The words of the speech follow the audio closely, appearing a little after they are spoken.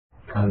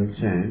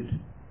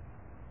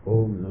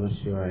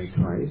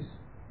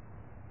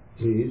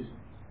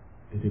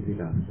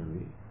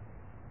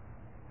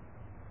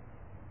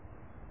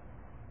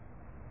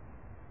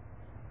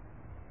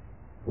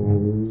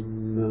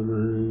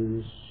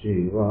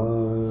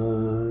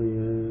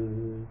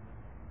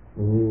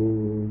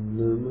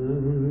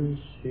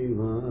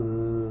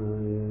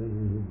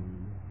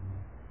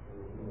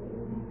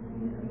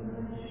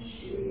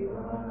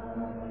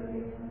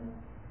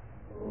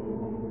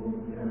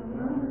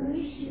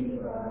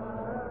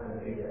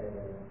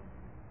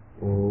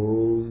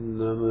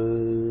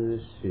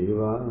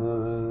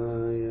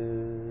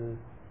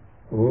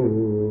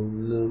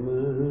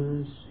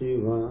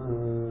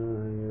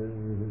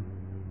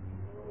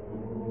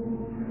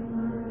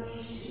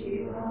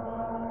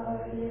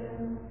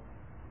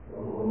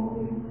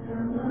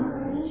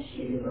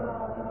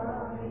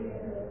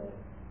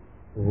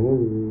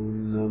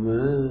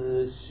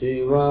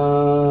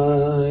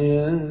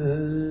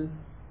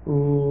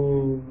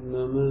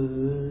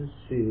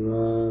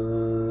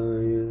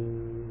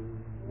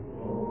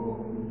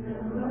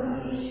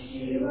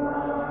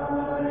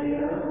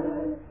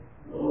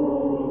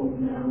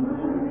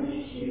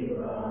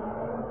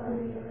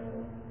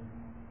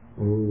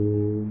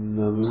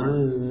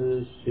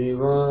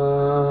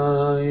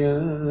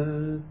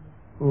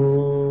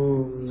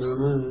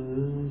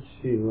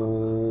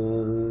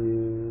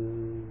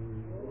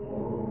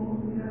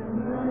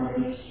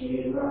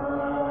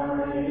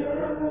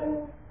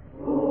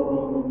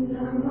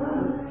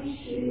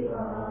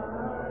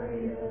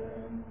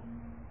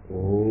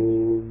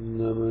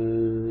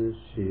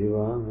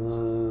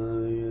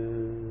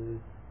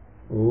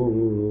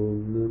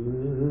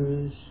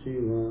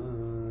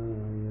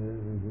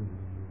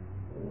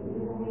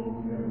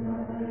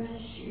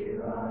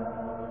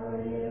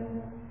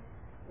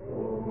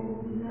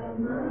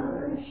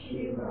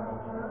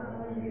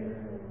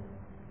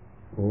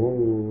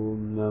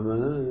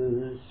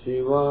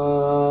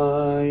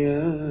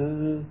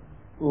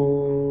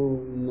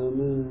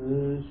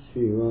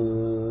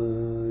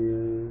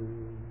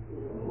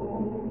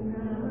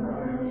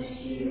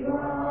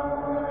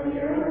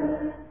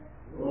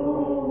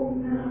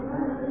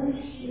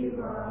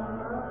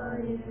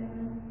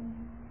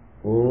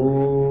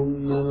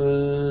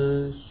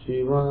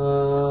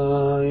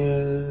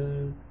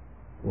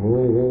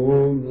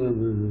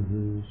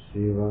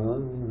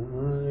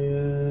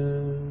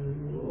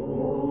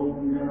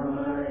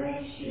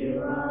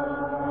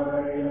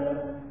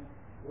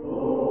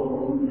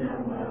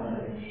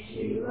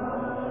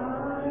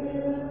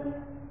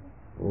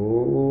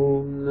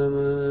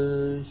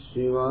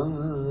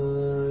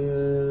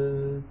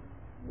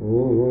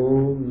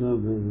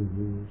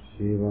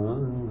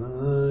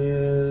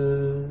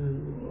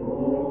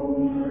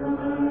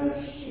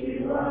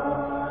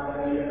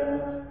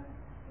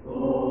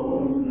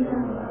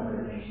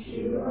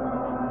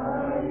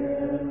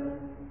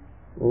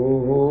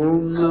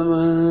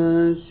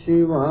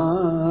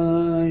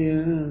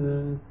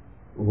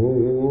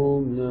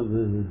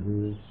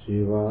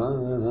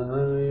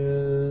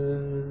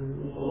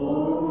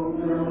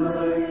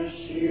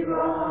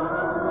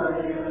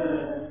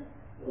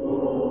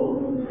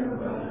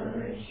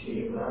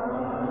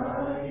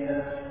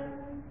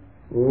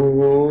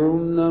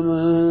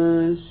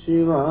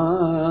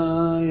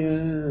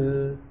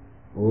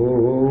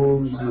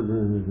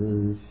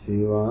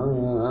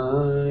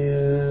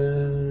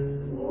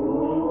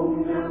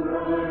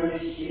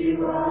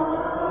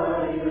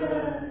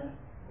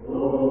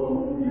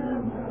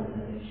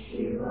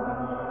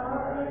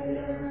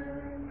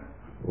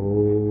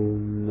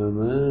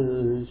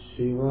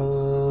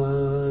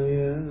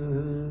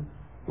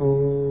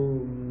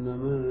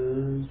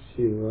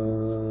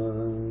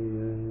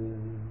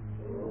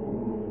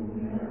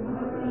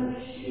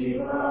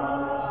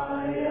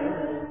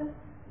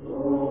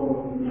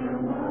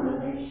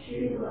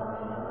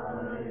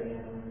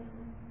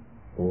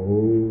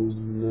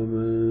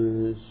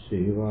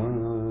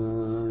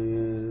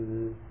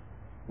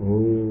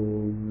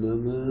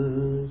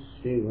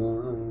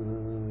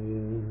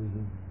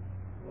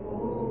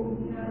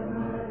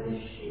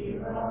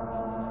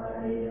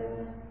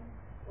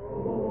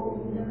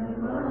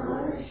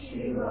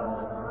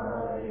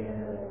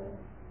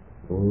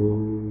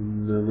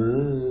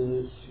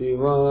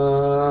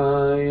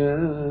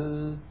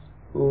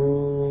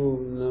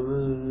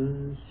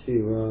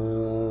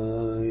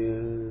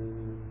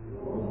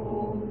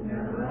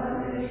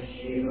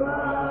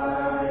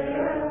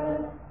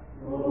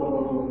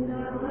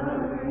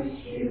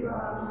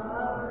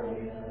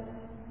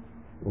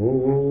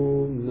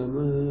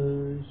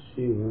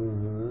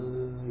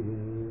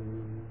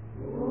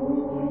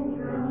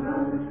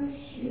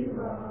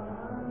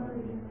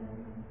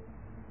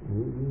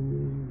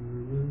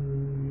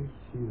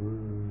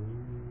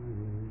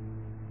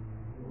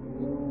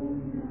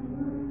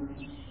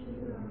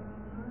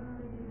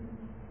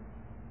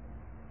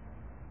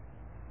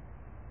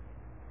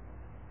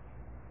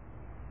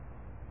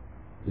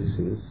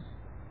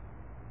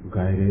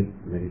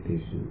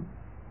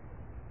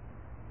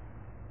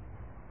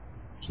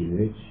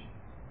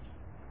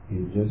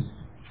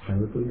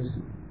have to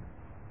listen.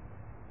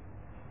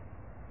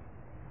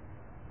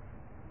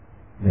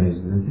 There is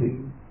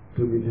nothing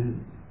to be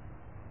done.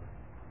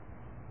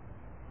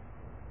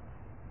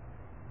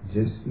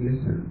 Just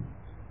listen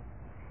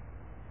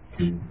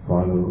and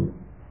follow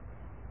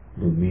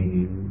the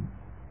meaning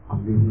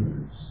of the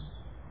words.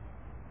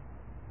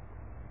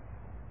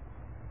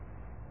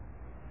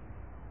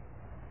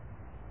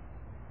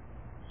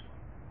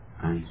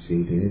 I am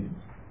seated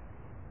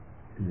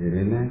in a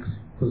relaxed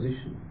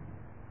position.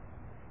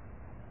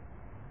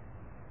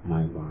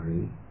 My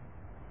body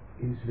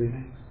is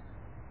relaxed.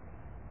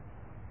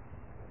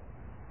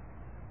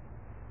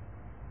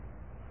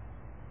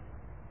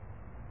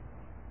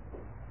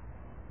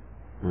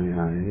 My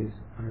eyes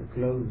are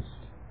closed.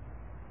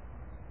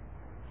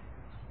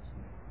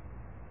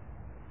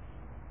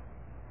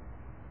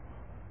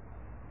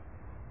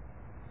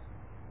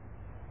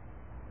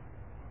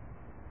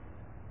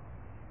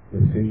 The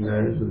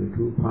fingers of the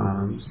two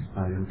palms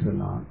are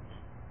interlocked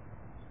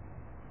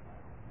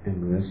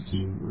and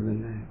resting on the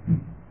lap.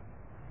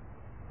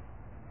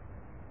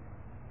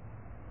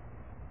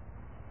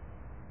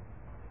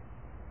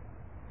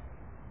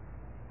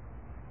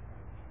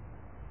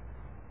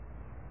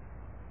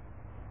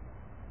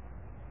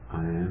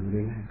 I am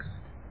relaxed.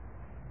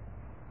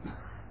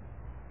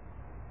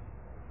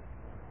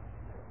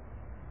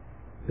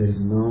 There is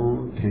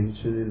no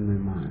tension in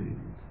my mind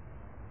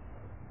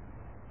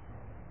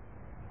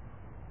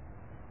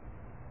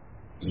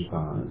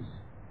because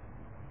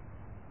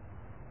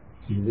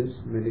in this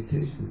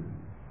meditation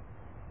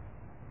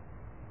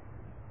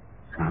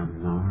I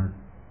am not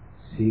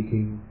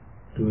seeking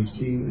to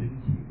achieve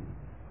anything.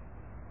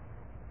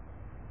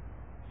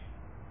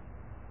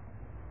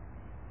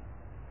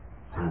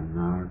 I am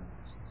not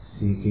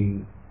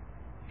seeking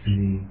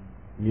any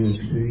new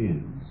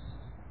experience.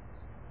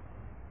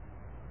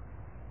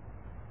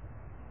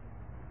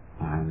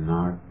 I am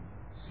not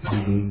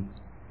seeking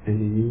any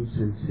new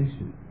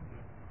sensation.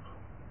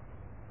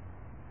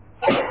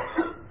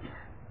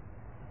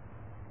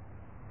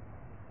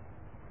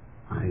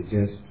 I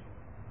just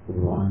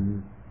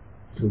want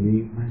to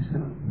be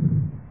myself.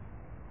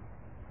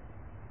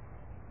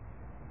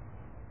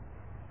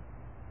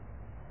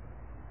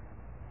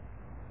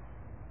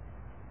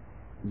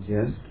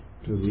 Just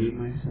to be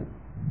myself.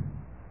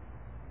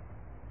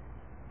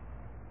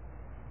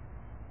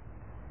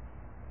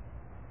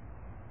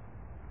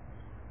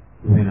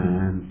 When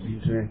I am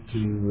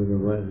interacting with the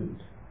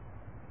world,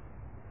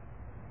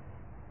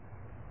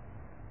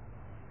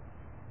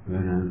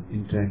 when I am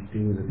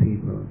interacting with the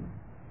people,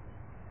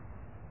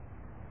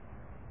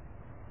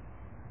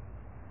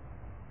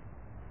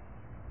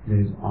 there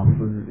is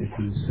often a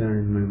concern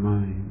in my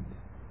mind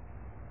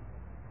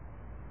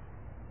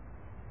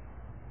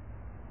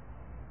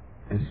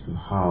as to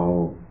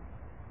how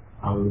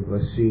I will be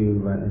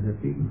perceived by other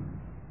people.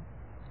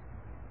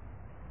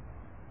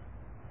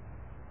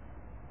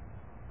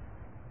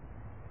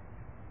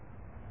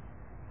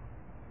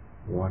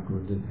 What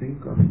would they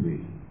think of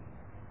me?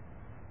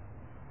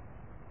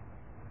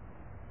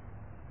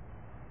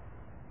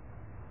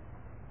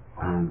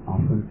 I am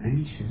often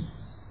anxious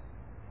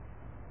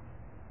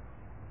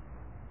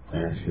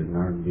that I should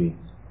not be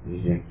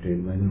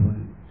rejected by the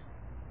world.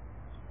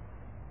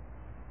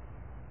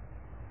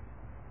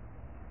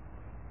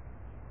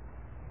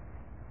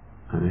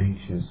 I'm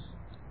anxious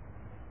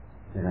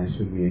that I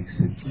should be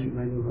accepted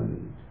by the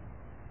world,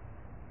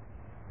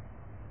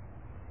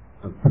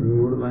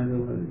 approved by the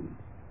world,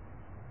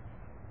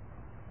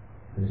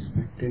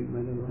 respected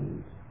by the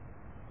world.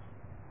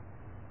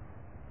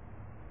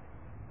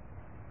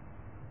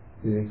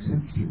 The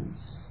acceptance,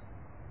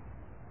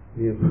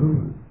 the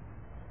approval,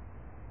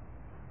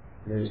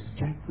 the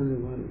respect for the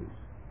world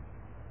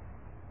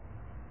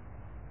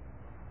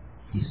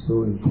is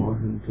so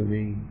important to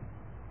me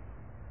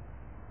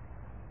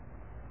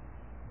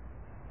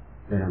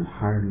that I'm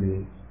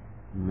hardly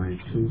my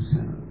true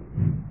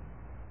self.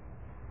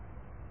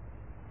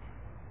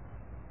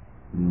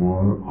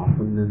 More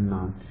often than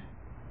not,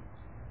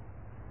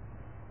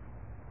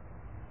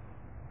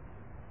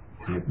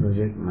 I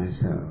project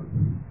myself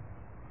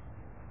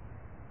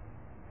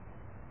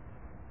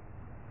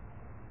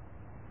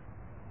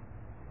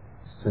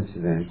such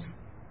that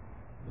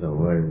the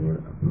world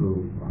will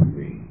approve of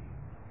me,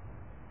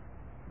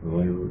 the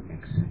world will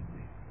accept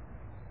me.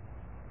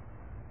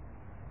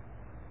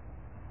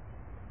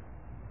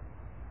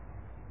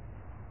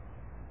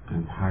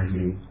 I'm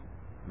hardly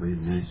my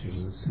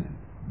natural self.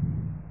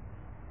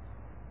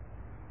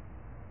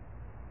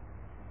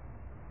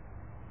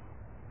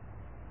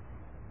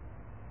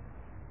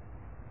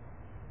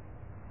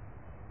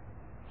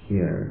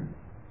 Here,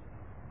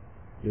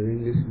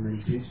 during this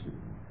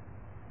meditation,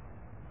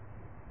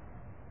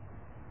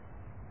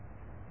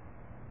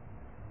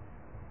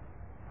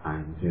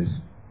 I'm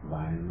just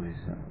by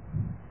myself.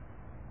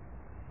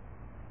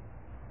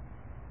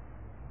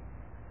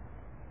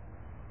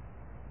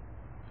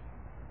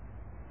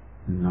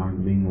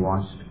 Not being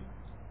watched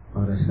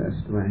or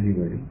assessed by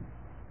anybody.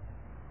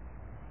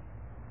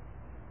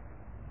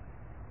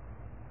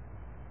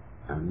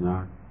 I'm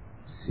not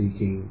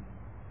seeking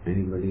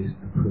anybody's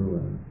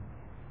approval.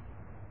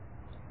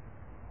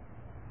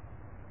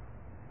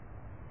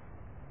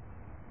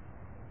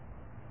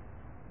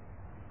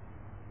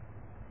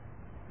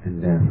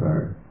 And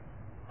therefore,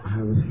 I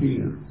have a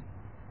freedom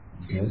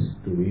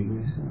just to be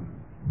myself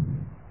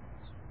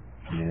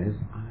as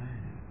I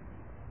am,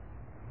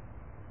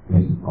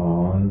 with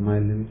all my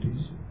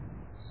limitations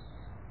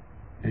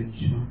and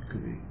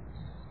shortcomings.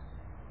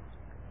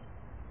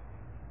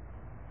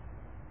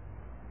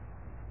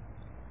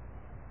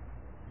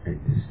 At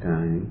this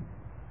time,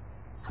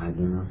 I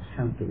do not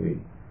have to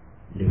be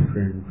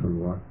different from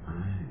what I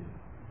am.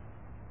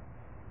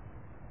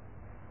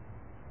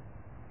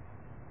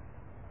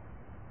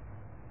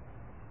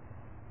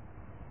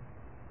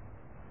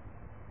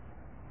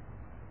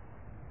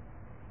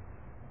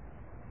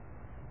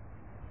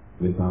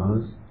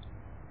 Because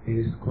it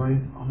is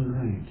quite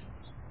alright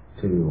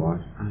to be what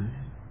I am.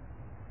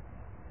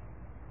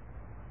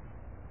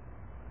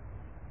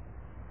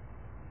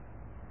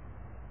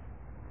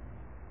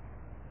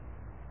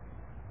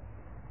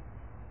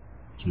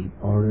 In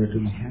order to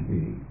be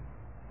happy,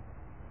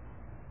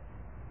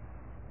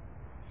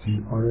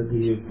 in order to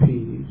be at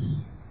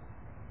peace,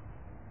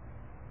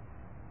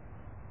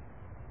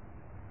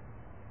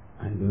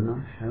 I do not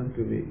have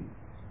to be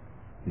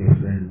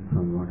different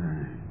from what I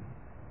am.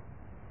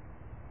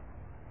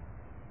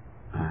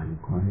 I am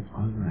quite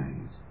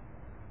alright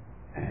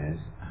as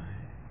I am.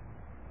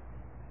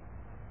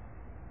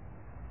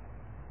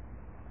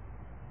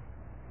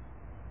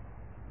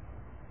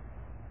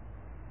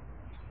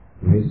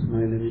 With my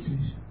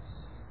limitations.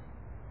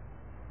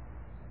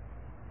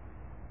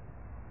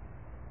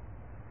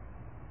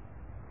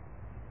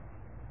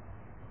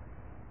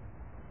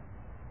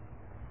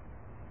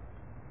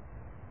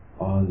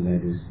 All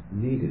that is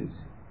needed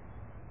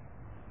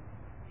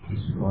is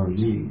for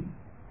me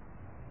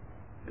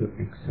to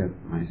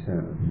accept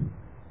myself,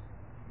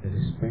 to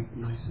respect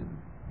myself.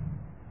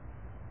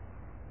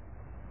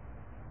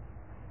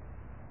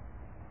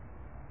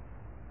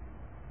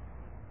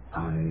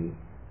 I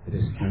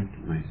respect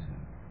myself.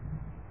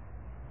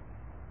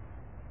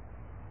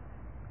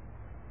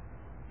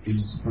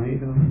 In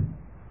spite of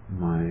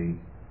my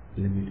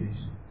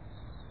limitations,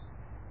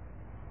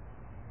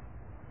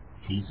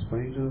 in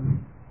spite of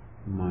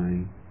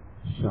my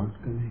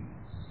shortcomings,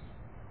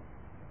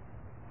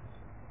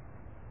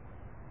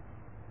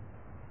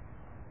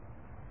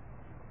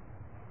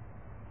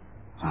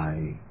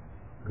 I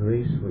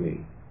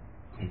gracefully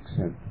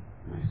accept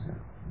myself.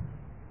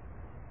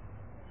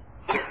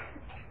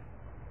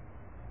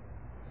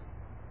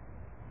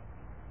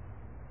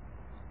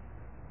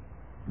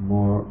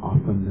 More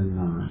often than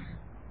not,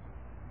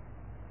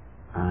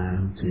 I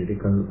am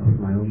critical of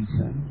my own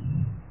self.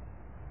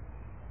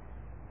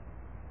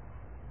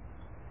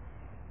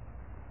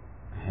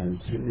 I have a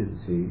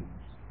tendency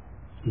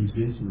to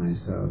judge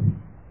myself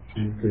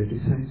and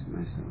criticize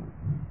myself.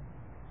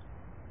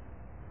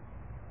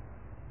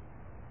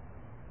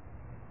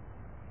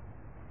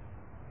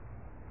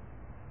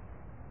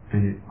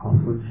 And it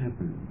often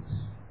happens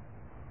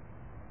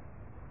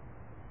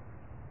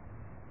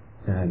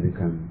that I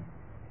become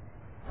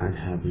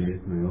unhappy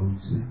with my own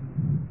self.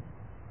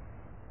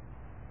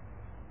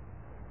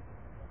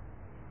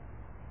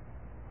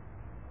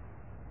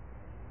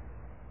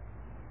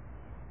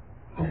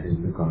 That is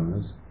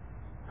because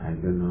I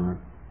do not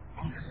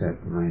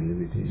accept my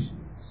limitations.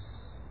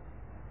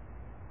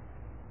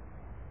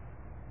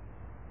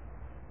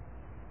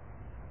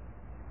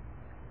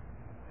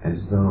 As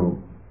though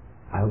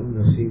I want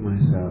to see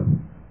myself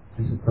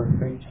as a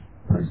perfect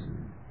person.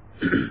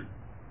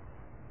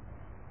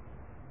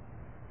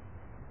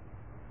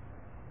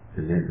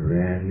 And that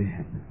rarely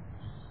happens.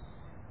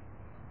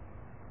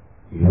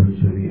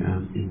 Usually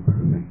I'm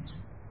imperfect.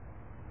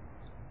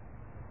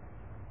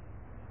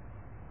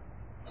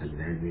 And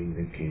that being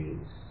the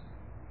case,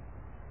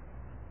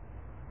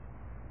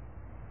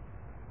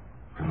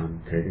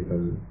 I'm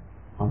critical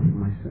of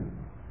myself.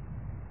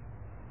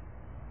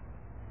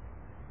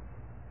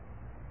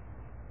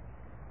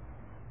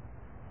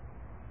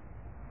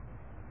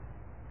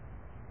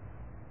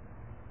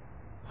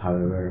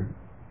 However,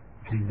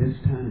 at this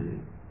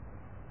time,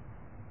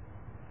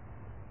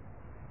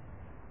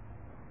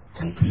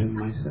 I tell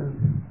myself,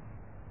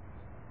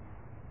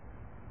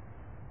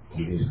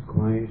 it is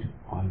quite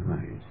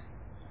alright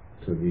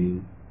to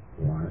be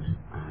what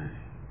I am.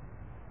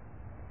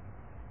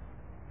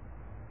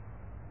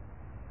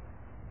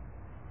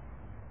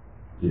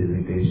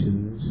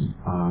 Limitations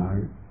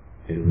are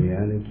a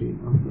reality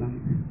of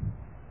life.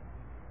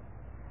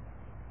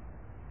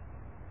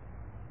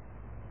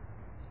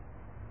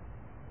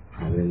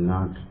 I will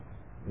not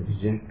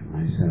reject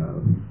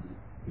myself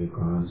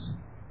because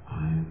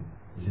I am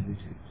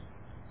limited.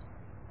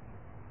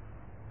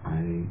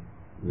 I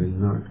will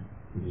not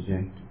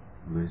reject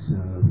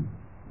myself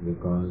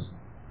because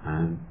I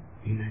am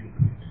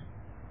inadequate.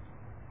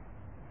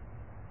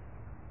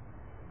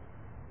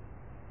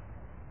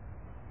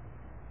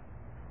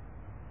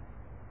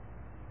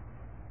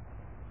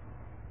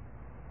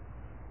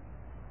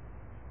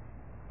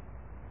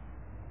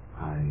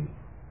 I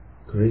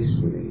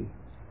gracefully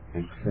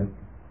accept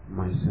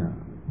myself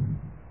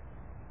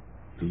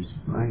in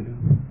spite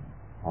of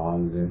all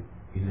the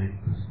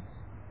inadequacies.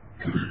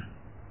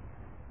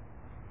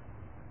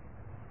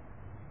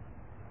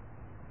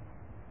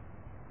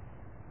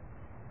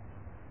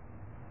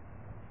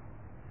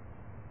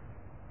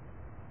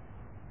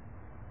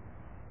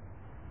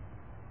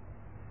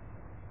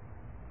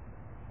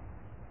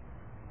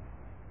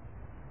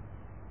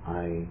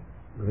 I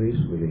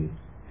gracefully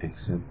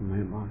accept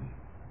my body.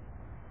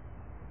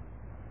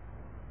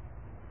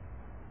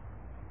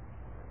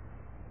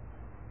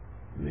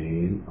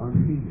 Male or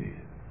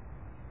female,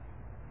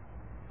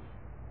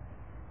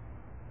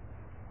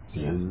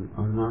 young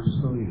or not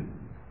so young,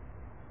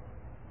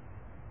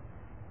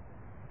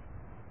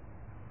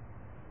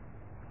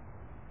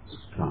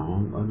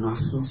 strong or not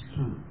so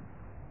strong,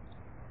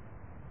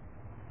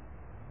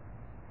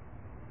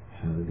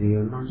 healthy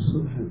or not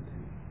so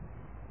healthy,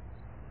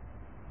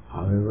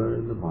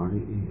 however the body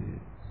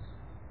is,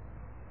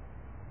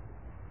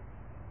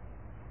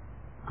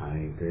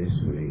 I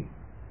gracefully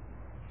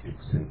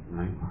accept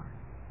my body.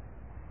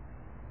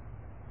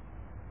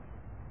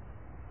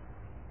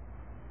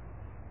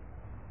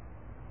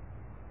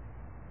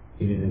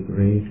 It is a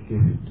great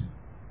gift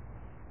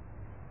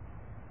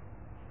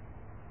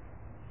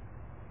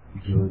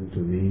given to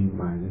me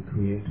by the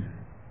Creator.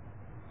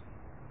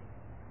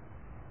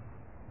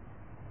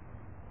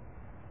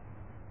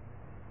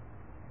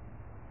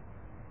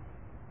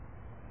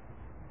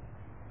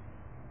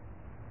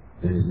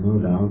 There is no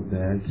doubt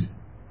that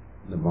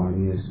the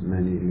body has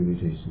many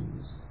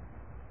limitations,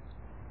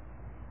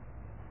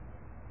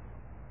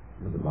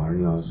 but the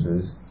body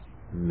also has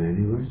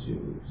many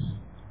virtues.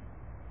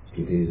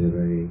 It is a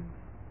very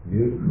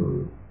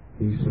beautiful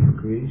piece of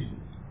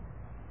creation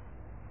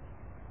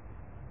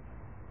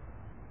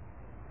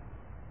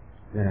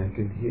that I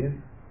can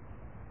hear,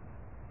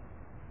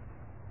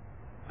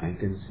 I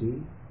can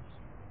see,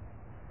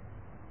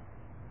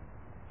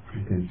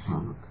 I can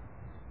talk,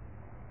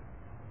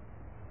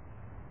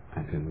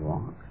 I can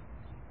walk,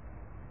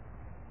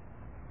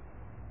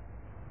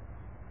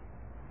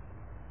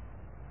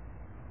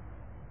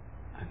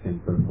 I can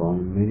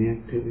perform many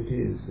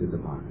activities with the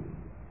body.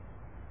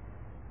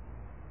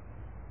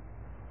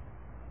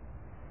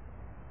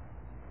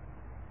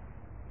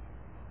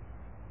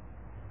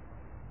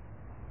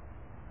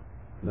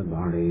 The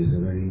body is a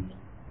very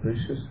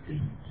precious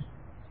gift.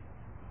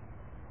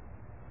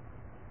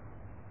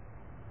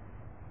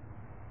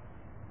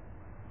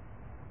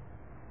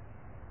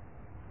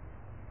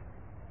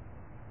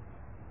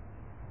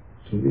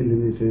 To be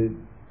limited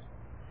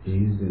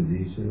is the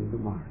nature of the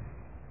body.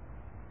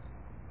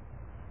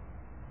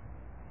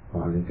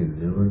 Body can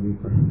never be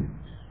perfect.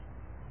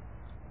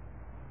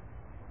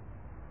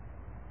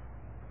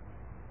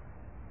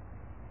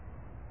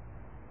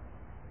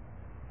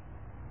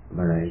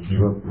 But I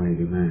give up my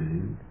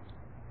demand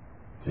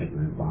that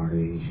my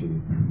body should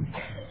be perfect.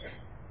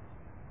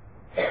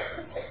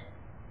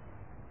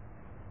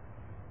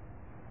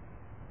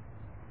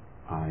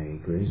 I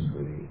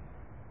gracefully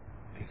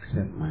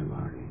accept my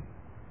body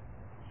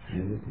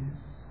as it is.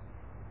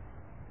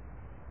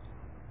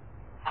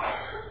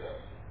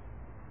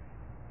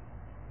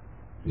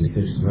 With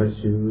its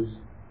virtues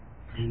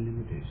and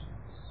limitations.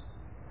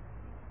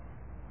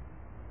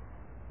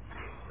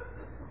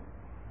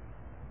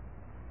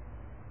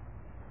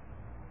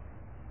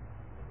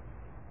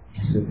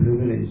 It's a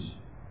privilege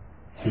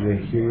to be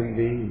a human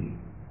being.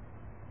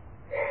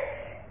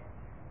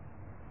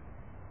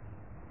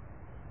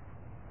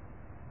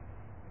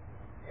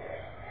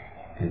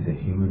 As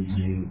a human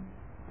being,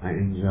 I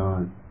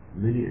enjoy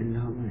many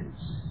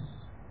endowments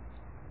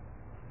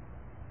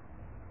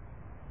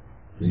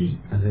which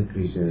other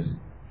creatures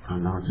are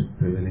not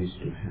privileged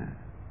to have.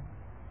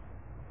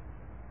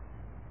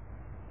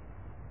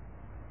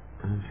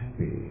 I'm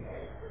happy,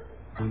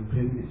 I'm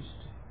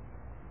privileged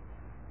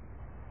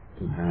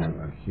to have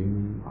a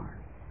human body.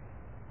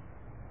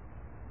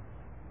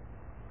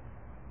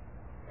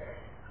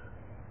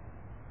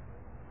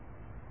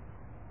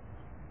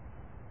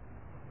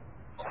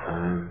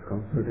 I'm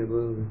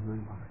comfortable with my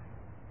body.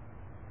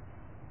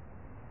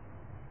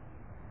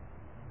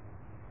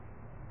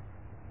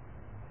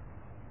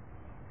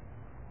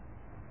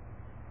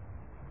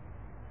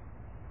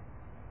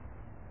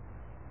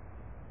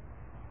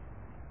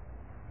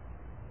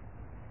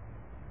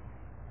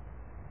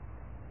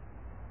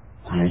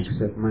 I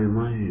accept my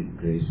mind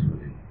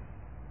gracefully.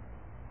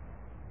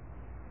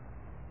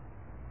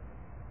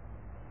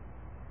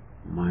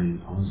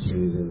 Mind also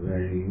is a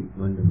very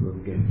wonderful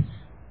gift.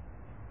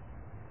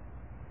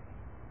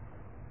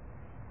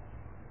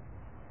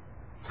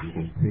 I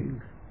can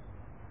think.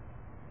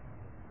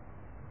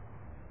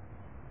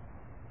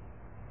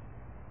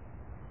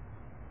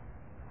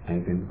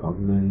 I can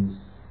cognize.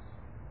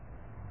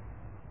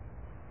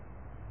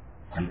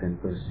 I can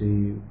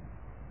perceive.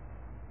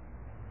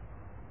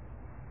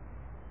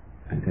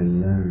 I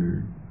can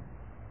learn.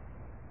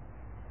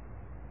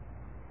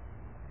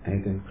 I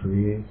can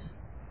create.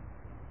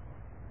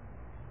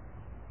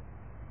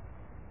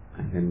 I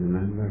can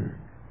remember.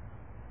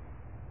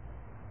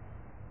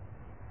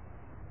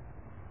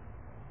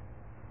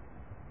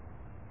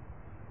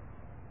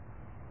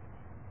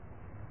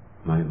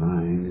 My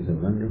mind is a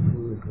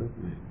wonderful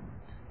equipment.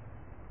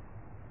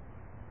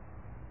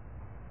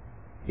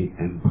 It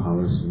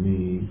empowers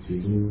me to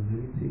do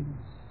many things.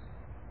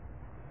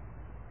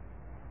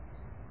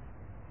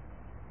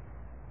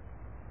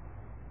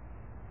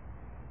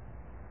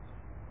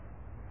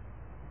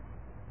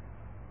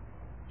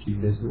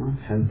 It does not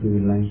have to be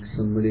like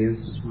somebody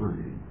else's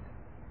mind.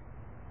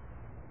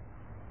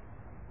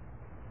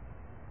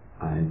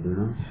 I do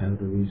not have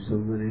to be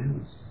someone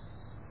else.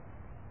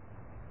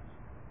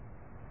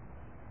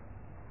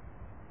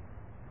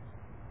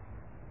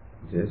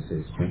 Just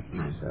respect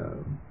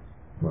myself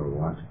for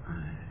what I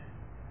am.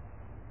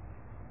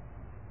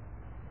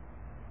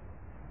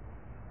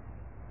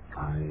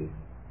 I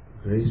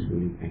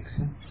gracefully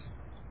accept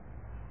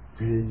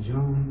and enjoy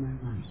my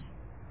mind.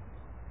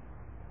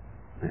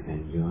 I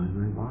enjoy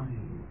my body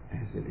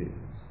as it is.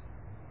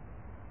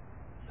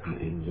 I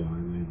enjoy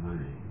my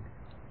mind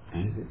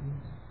as it is.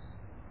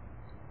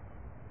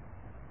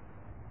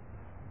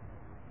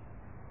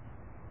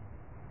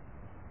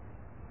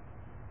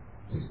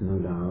 There's no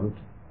doubt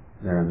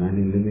there are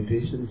many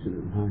limitations to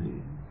the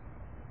mind.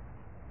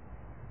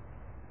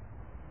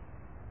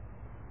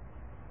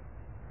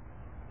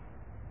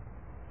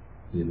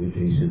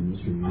 Limitations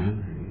in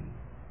memory,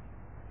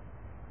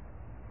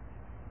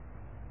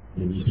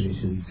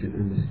 limitations in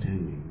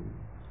understanding,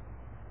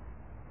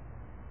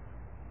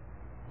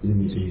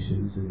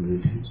 limitations in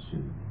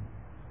retention.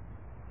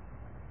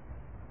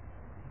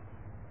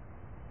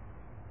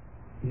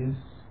 Yes,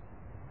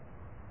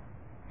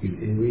 in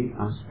every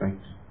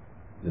aspect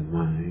the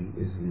mind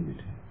is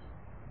limited.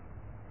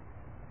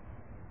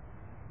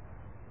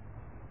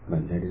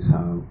 But that is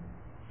how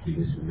it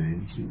is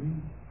meant to be.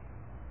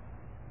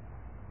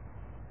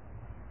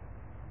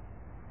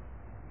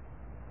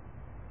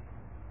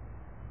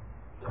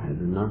 I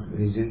do not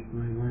reject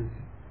my mind.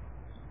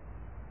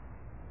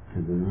 I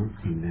do not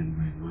condemn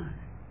my mind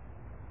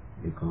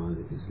because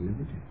it is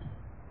limited.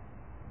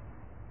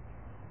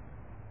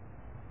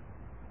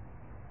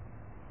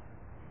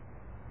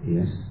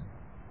 Yes,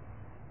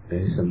 there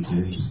is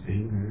sometimes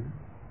anger,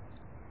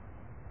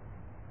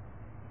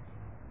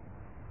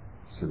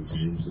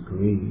 sometimes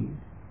greed,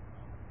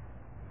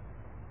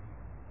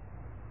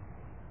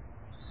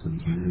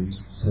 sometimes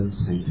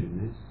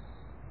self-centeredness,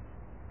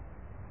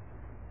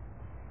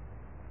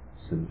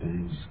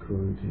 sometimes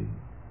cruelty.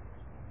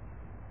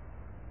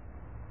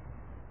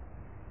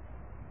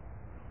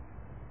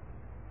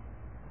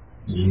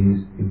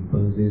 These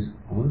impulses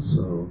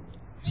also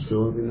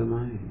show up in the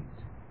mind.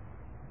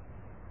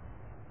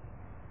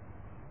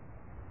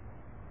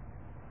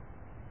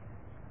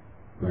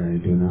 But I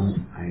do not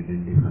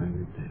identify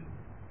with them.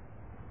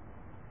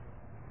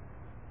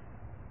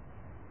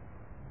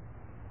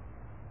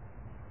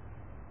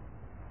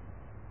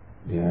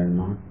 They are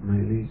not my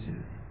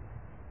nature.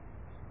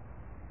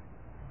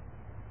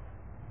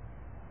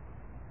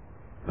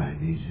 By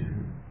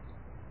nature,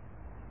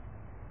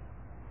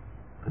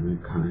 I'm a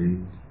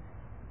kind,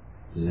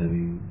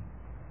 loving,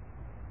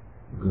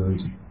 good,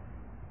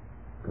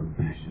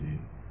 compassionate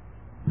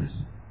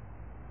person.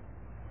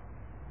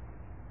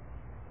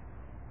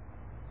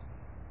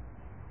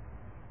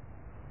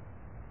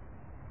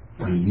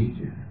 By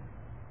nature,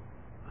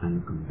 I'm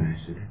a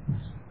compassionate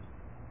person,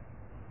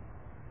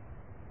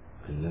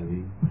 a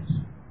loving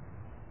person,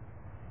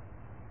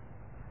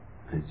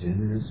 a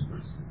generous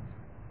person,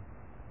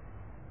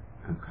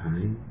 a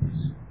kind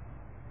person,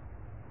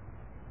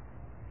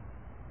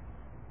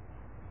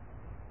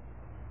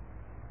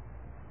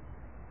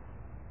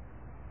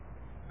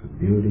 a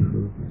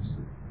beautiful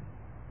person,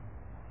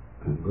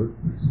 a good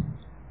person.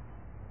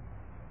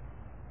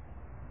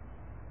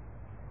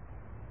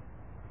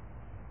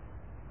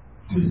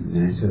 This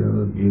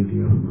natural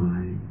beauty of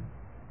mind,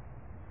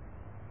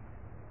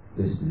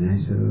 this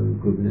natural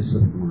goodness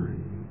of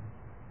mind,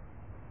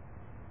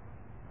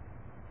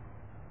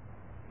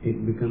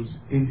 it becomes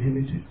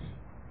inhibited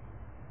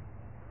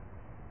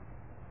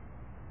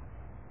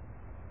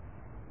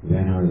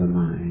whenever the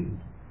mind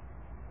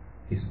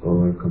is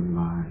overcome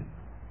by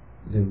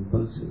the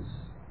impulses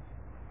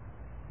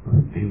of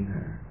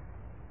anger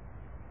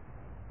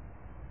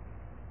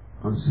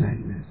or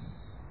sadness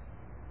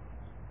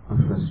or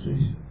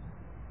frustration.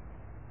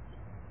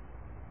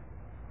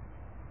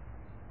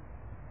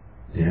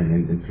 They are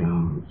like the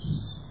clouds.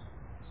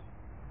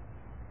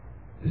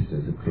 Just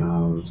as the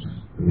clouds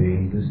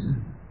veil the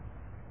sun,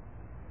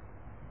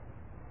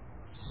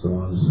 so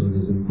also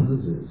these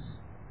impulses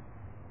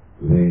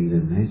veil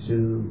the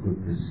natural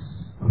goodness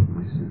of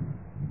myself.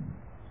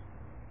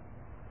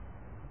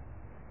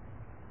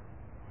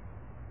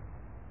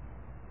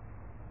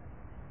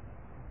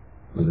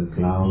 But the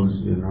clouds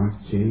do not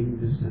change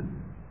the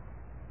sun.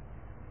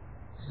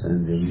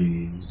 Sun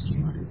remains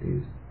what it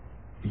is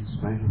in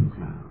spite of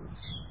clouds.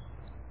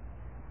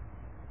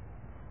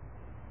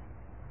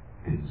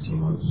 And so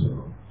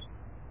also,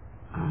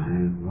 I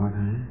am what I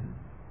am.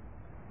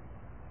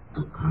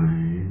 A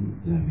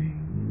kind,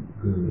 loving,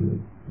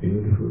 good,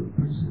 beautiful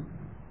person.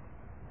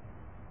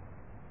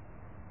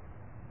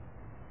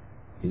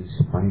 In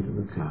spite of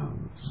the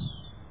clouds.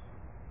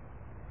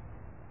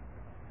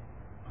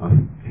 of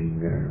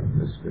anger or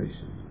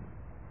frustration.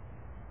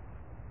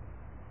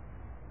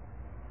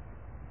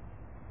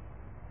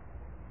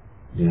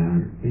 They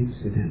are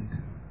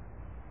incidental.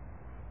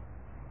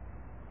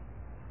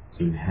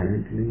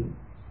 Inherently,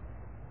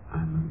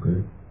 I'm a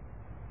good,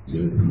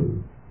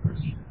 beautiful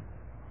person.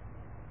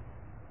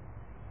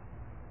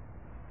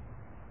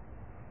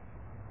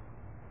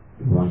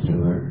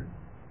 Whatever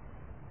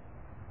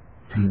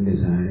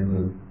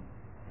undesirable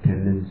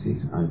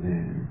tendencies are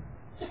there,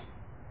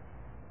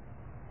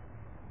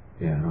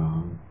 they are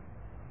all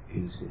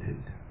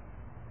incidental.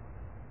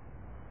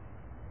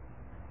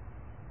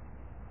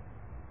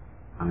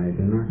 I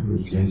do not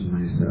judge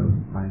myself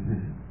by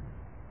them.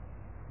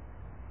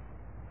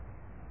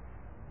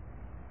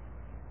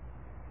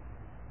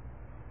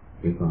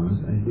 Because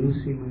I do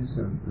see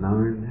myself now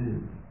and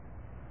then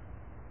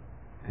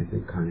as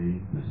a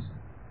kind person.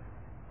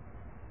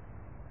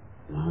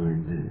 Now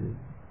and then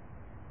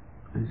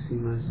I see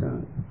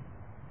myself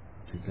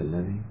as a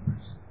loving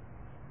person.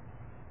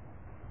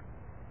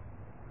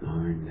 Now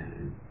and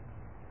then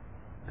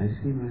I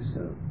see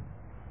myself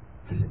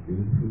as a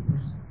beautiful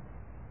person.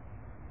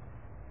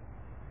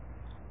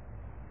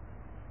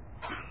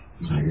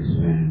 That is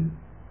when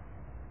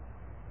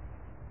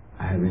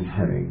I have been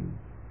having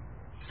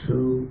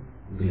true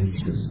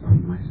glimpses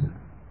of myself.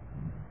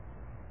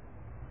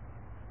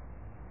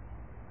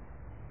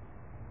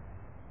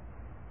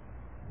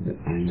 The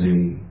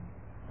angry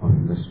or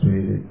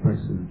frustrated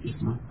person is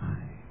not I.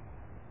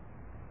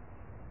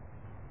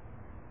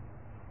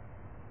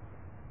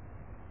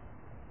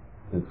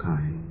 The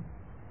kind,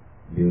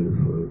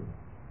 beautiful,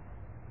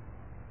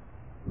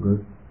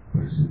 good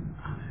person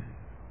I.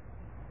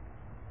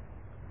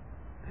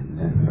 And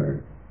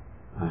therefore,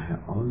 I have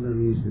all the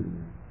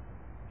reason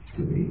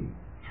to be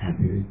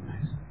happy with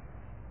myself.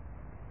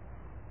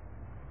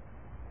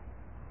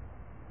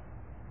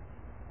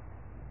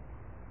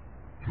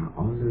 I have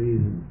all the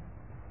reason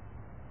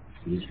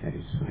to be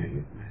satisfied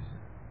with myself.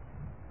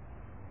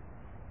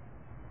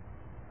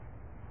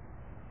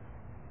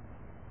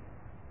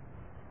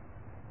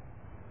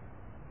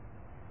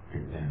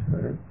 And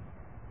therefore,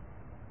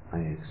 I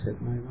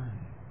accept my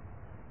mind.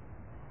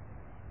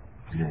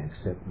 And I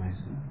accept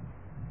myself.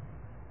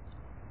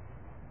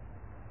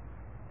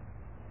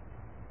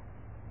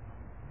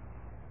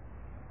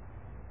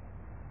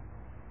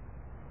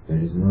 There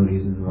is no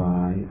reason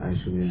why I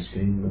should be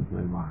ashamed of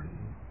my body.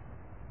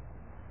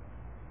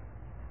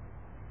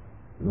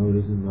 No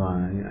reason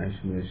why I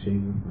should be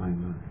ashamed of my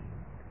mind.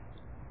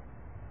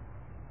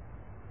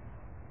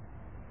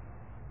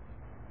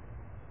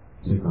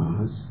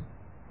 Because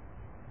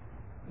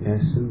they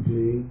are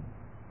simply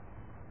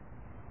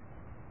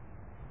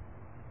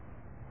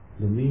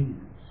the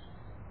means.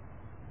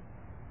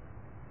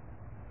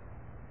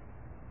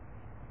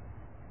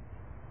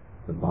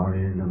 The body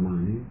and the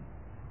mind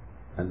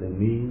are the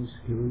means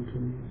given to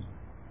me.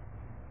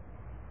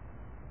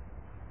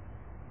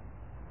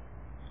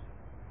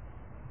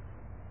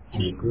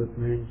 The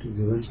equipment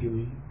given to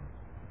me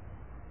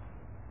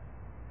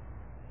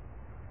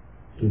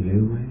to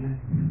live my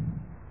life.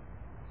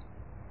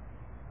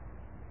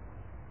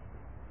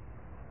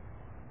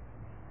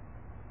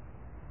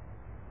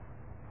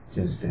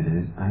 Just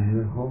as I have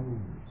a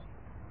home,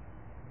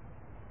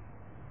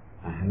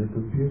 I have a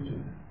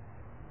computer,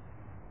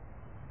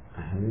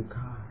 I have a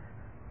car.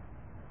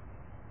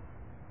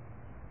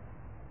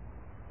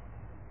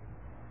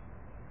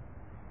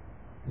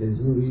 There is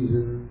no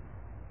reason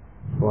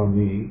for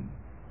me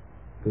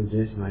to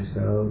judge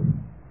myself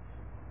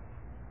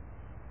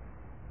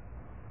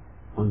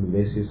on the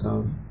basis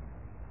of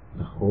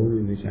the home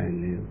in which I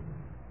live,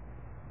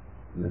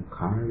 the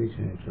car which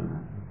I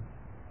drive,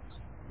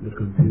 the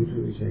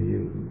computer which I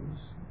use.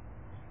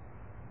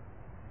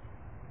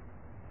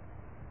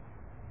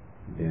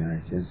 They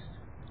are just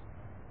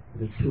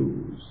the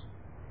tools,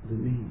 the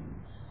means,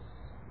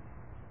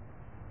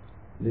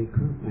 the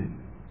equipment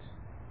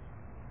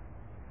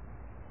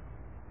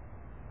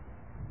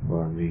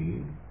for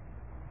me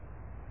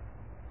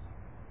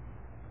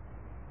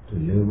to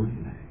live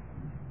my life.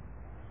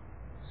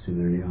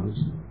 Similarly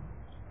also,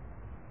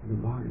 the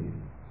body,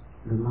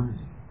 the mind,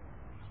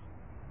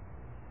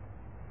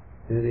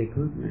 they are the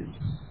equipment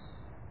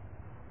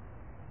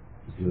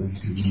given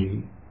to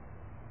me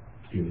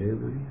to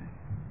live my life.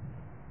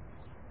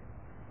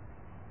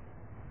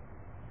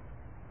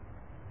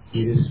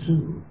 It is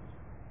true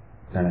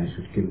that I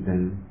should keep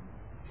them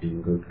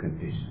in good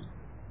condition.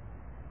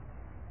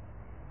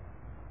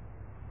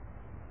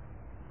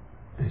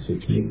 I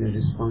should take the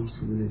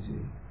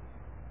responsibility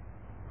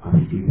of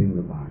keeping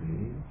the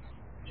body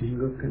in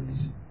good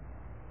condition,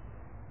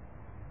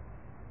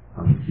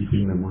 of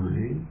keeping the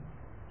mind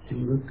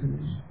in good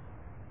condition.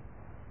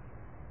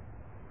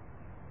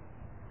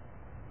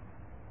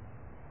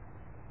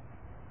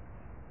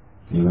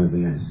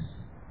 Nevertheless,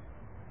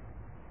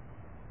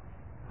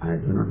 I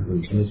do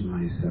not judge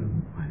myself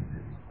by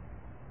them.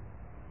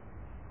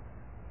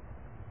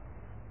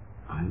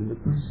 I am the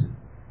person.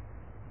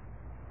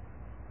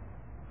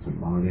 The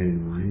body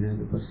and mind are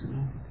the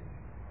personality.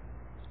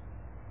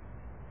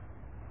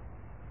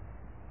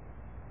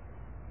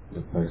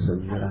 the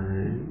person that I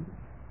am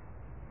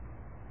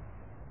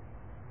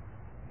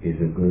is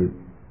a good,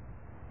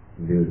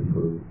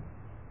 beautiful,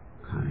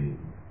 kind,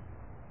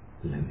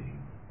 loving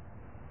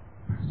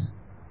person.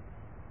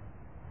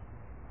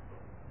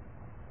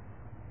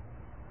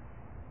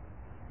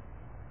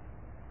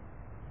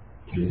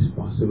 It is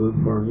possible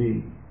for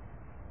me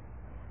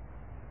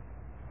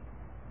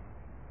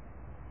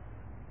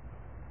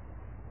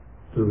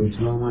to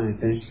withdraw my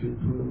attention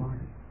from the body.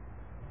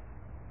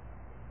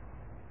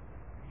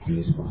 It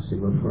is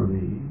possible for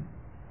me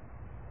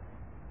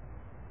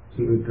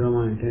to withdraw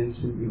my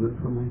attention even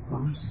from my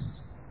thoughts,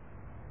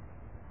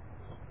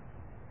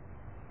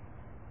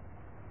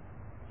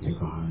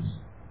 because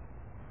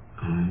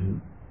I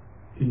am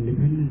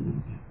independent of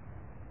them.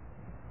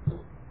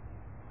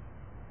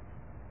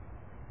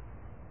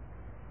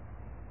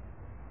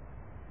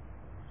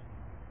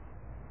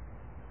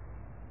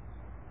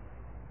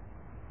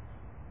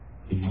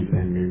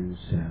 Independent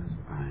self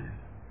I am.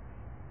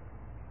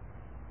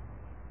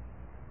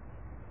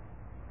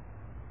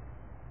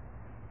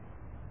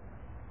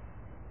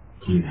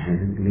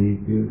 Inherently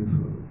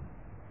beautiful,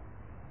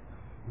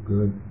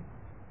 good,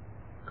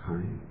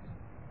 kind,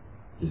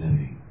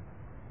 loving,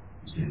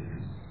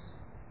 generous.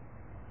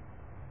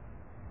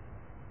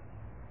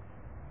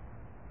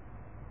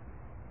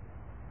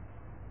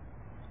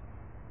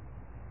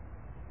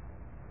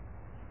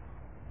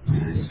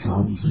 When I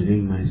stop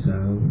judging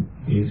myself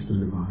based on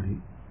the body,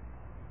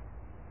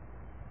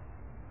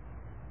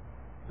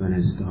 when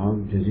I stop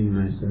judging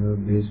myself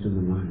based on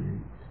the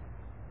mind,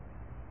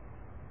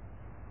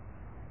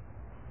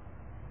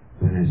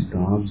 when I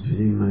stop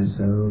judging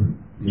myself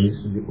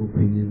based on the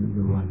opinion of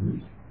the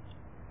world,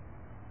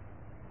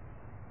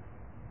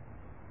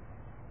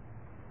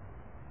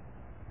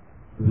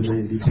 when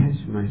I detach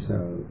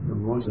myself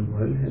from what the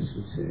world has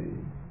to say,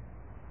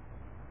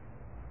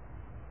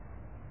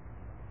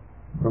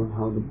 from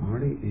how the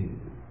body is,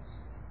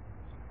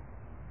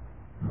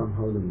 from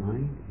how the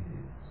mind is,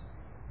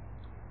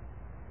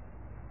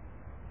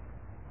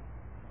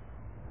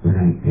 when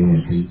I pay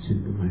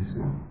attention to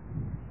myself,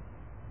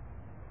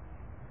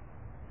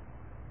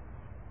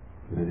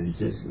 when I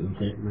just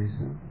look at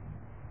myself,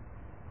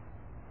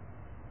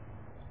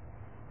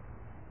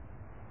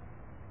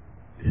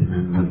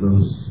 remember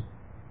those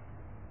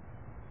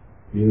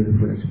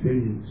beautiful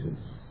experiences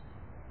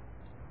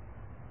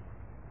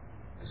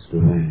as to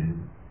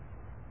when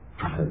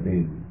I have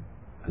been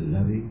a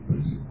loving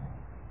person,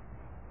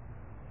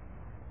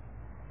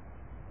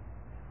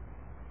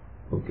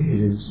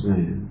 occasions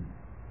when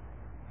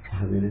I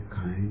have been a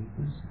kind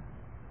person,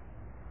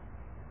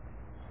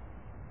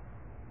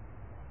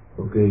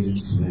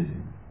 occasions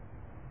when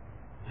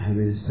I have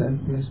been a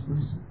selfless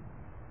person.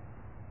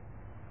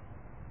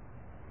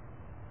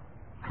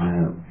 I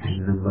have a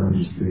number of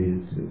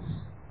experiences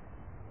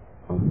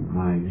of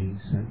my being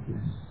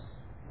selfless,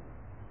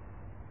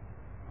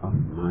 of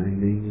my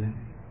being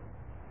loving,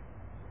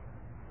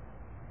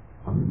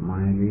 of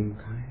my being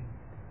kind.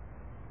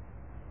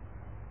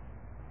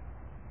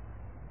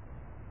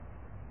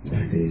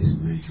 That is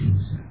my true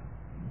self.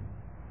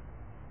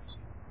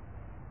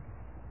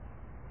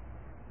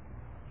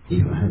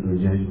 If I have to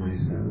judge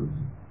myself,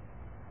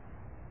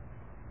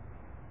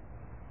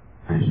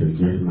 I should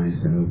judge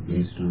myself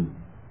based on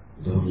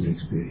those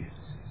experiences,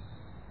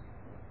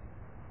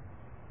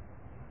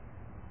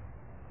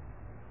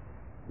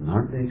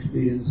 not the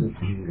experience of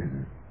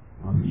anger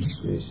or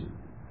frustration,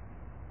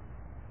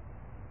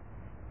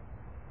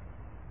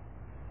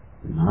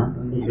 not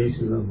on the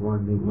basis of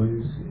what the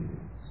world says,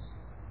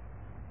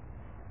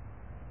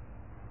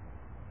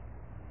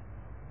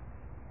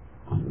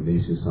 on the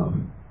basis of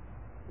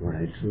what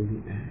I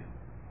truly am.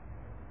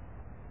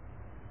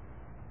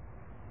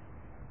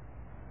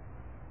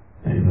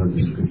 That is what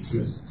the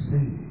scriptures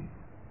say,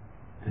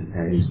 and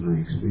that is my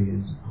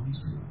experience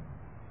also.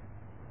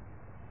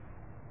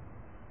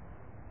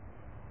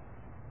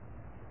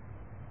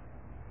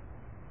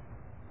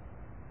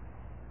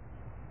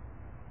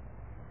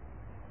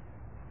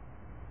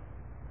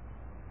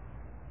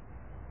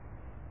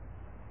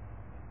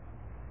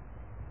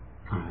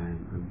 I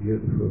am a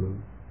beautiful,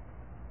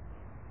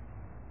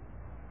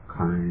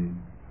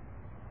 kind,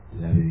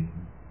 loving,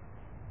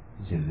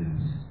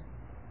 generous,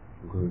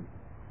 good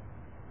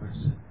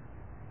person.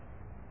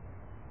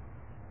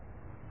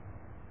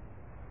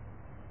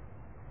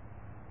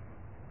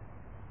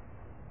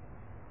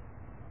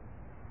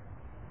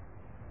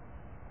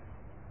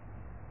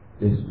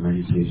 This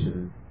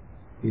meditation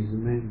is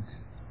meant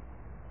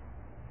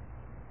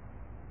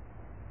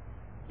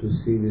to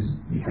see this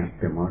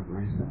fact about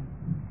myself,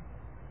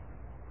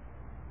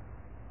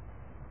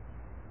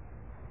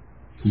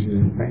 see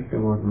the fact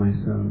about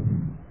myself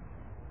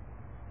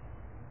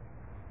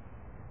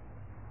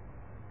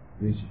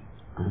which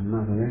I am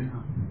not aware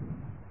of.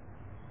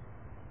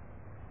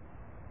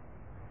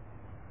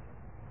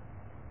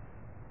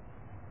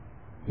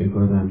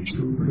 Because I am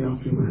too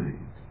preoccupied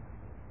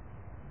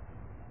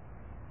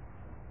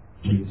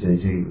in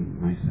judging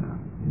myself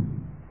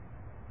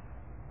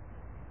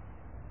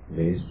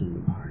based on the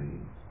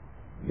body,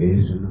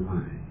 based on the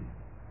mind,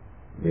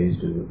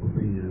 based on the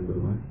opinion of the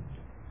world.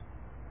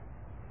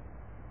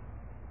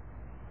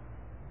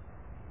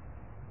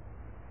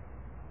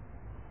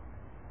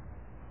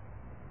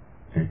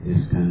 At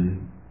this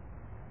time,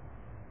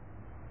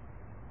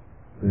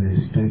 when I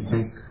step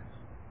back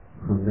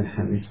from the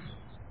habits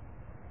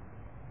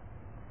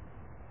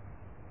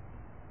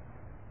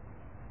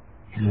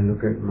and I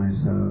look at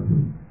myself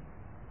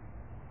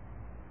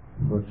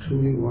for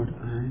truly what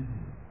I am,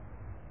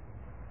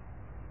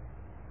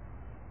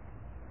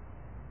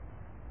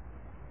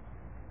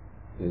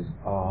 is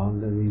all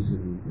the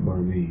reason for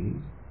me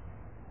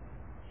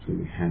to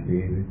be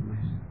happy with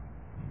myself.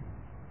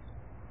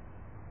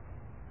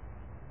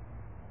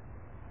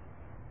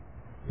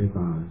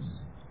 Because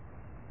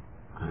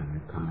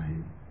I'm a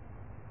kind,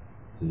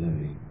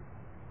 loving,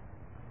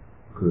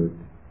 good,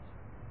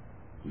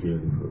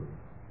 beautiful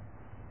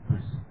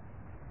person.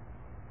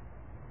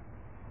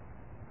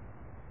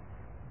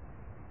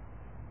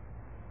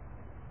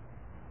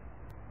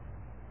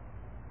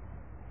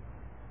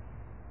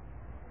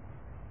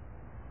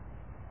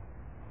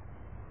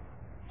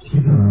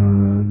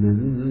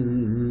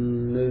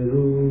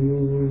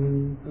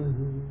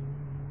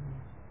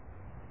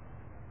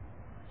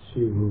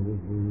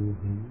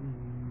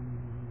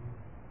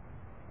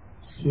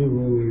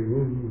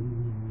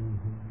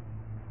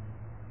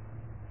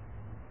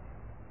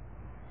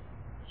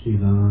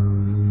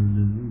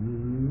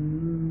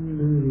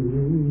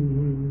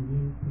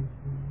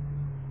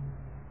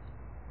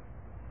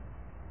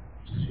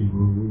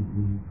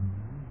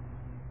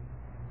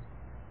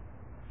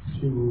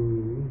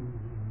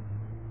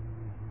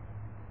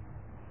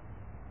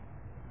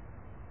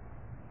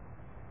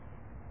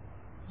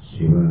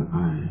 Shiva,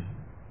 I.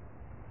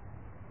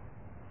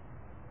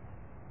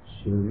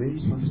 Shiva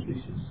means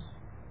auspicious,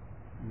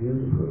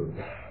 beautiful,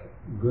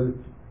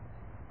 good,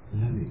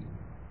 loving,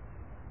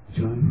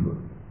 joyful,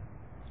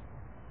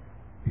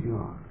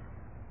 pure.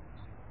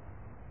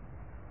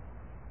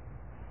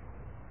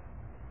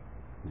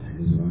 That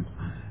is what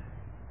I am.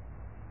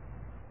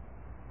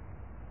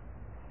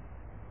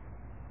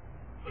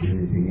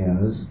 Anything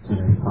else that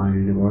I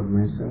find about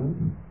myself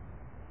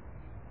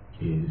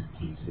is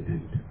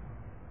incidental,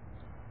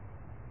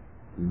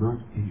 not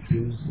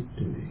intrinsic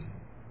to me.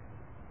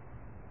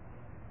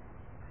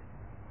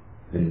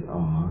 It is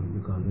all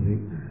because of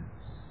ignorance.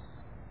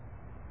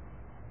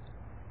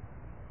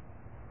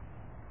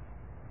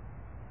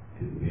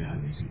 In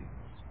reality,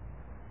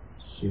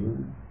 Shiva,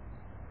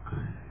 I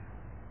am.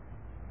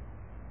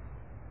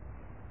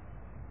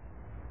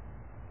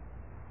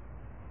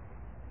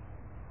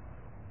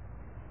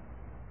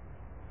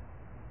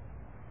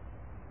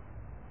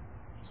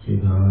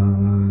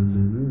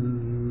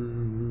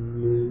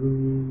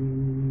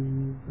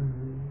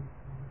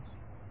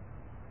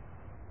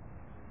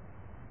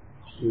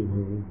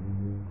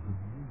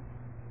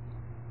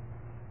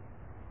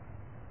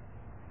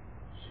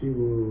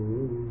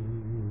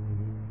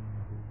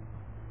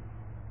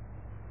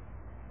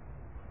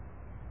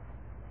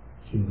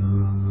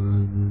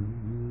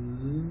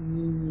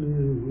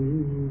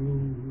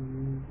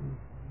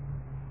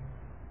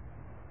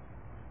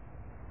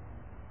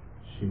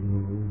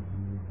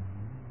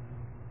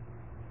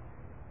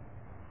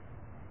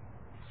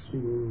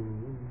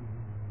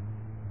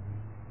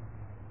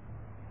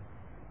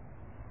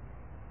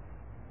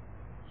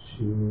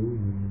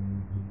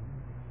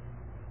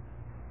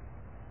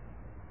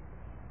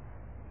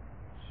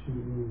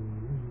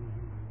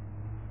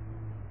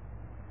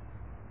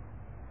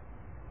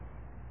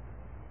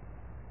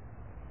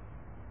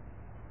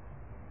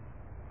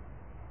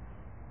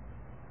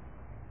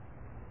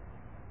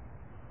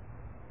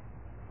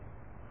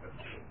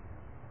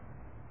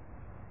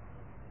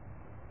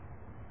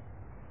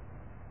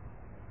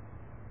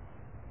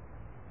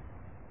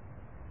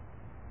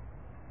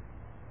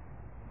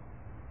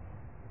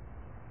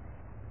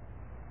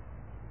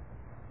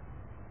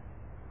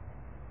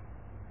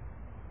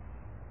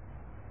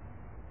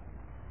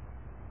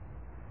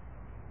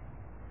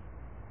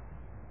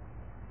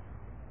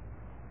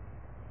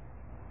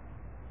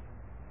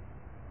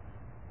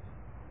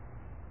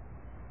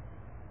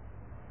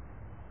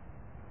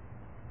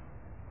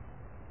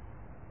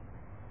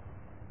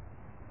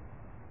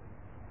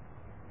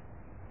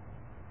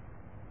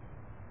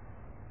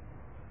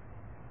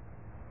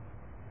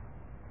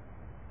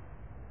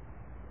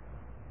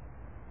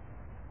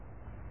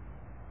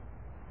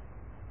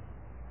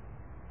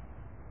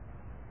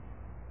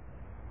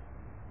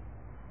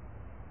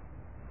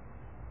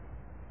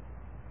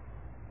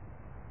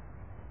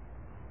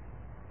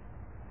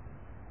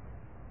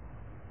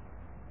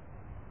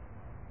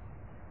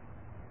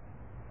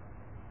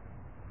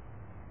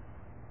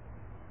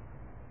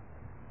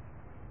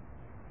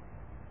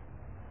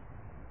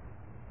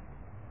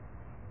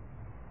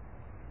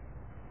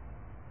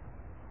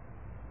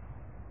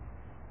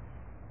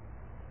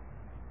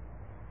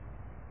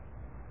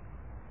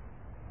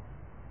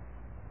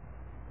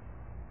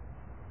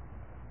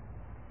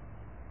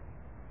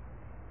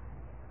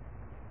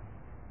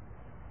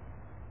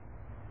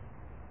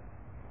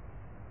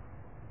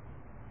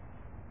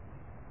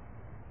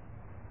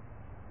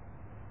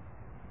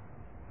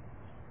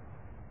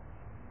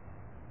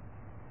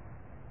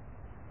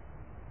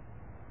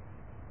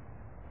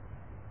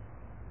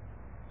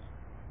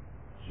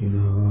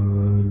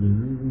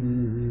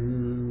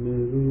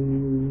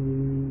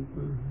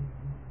 Chidanandarupa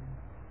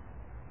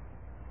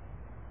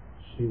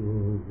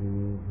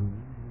Shivoham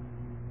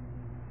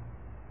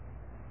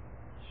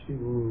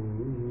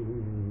Shivoham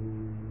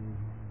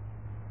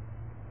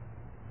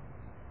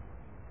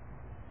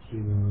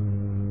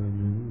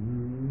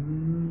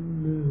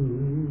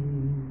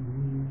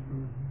Chidanandarupa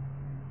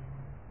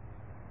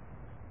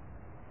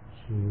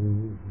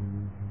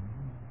Shivoham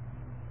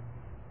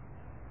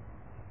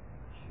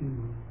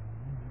Shivoham.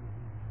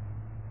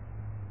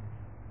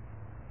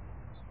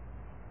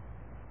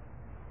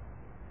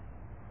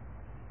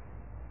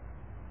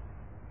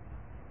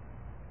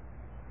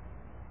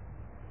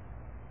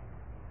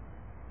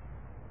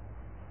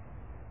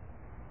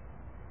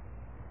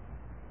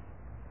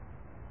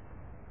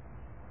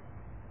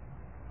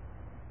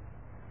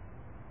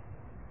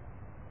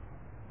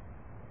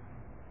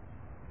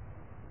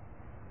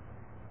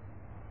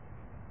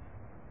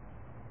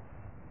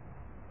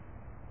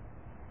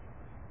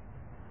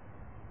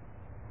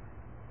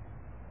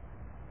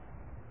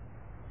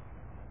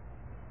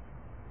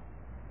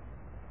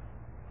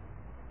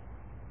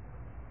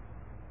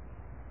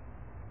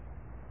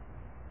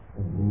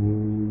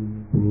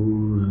 Om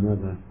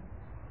Purnamada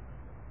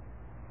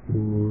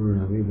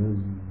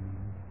Purnamidam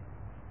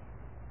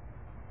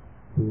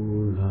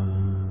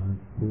Purnat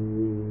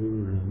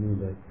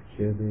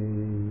Purnamidachyate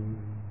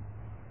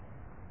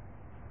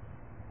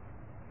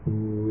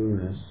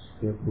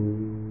Purnasya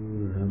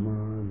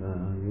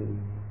Purnamadaya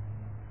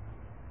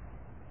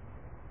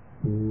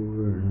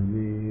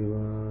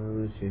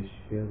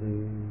Purnamevavasishyate.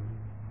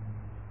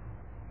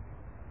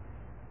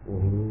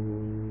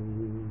 Om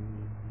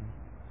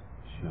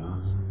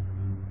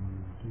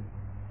Shanti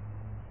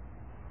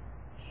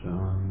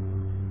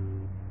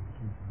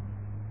Shanti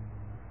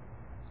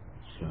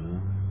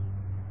Shanti.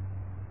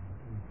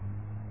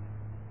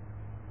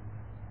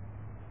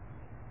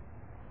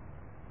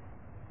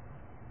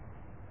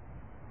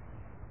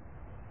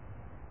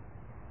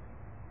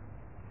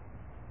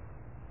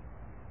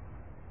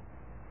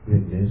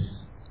 With this,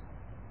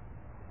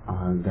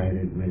 our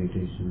guided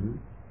meditation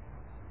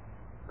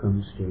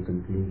comes to a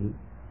conclusion.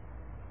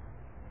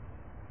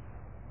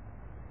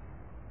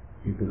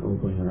 You can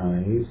open your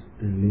eyes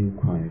and live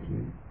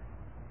quietly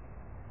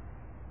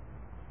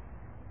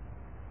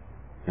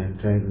and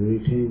try to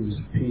retain this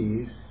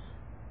peace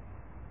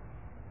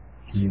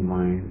in your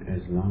mind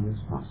as long as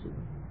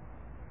possible.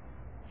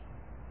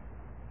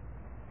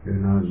 Do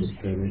not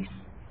disturb it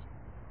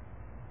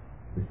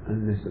with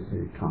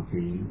unnecessary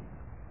talking.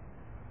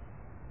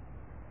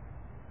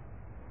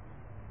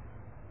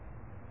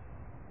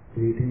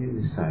 Retain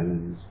the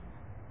silence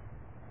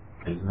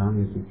as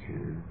long as you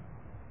can.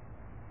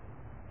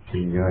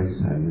 Enjoy the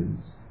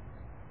silence.